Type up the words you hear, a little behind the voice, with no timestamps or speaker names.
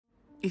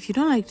If you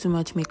don't like too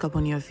much makeup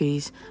on your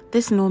face,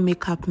 this no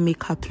makeup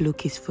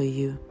look is for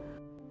you.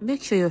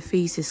 Make sure your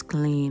face is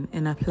clean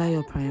and apply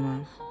your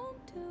primer.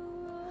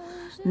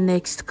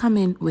 Next, come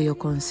in with your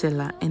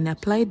concealer and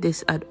apply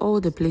this at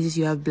all the places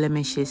you have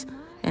blemishes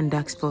and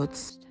dark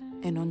spots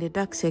and on the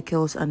dark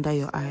circles under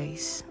your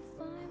eyes.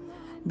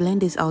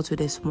 Blend this out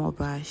with a small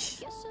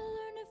brush.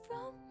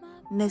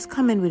 Next,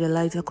 come in with a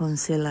lighter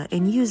concealer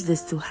and use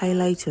this to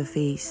highlight your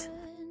face.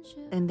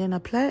 And then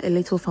apply a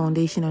little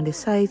foundation on the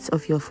sides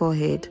of your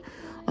forehead,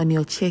 on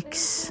your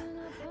cheeks,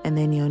 and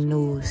then your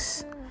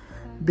nose.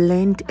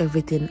 Blend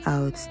everything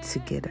out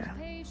together.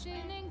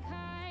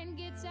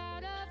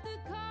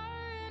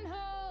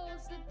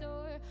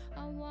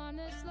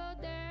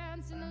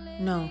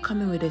 Now,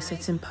 come in with a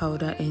setting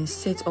powder and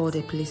set all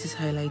the places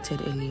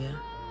highlighted earlier.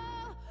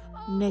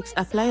 Next,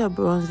 apply your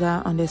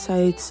bronzer on the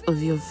sides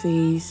of your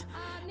face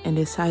and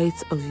the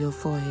sides of your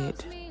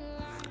forehead.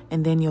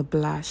 And then your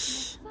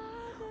blush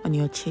on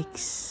your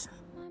cheeks.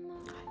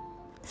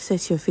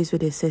 Set your face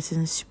with a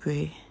setting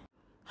spray.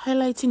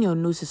 Highlighting your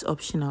nose is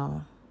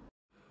optional.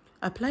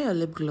 Apply your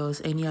lip gloss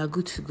and you are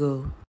good to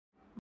go.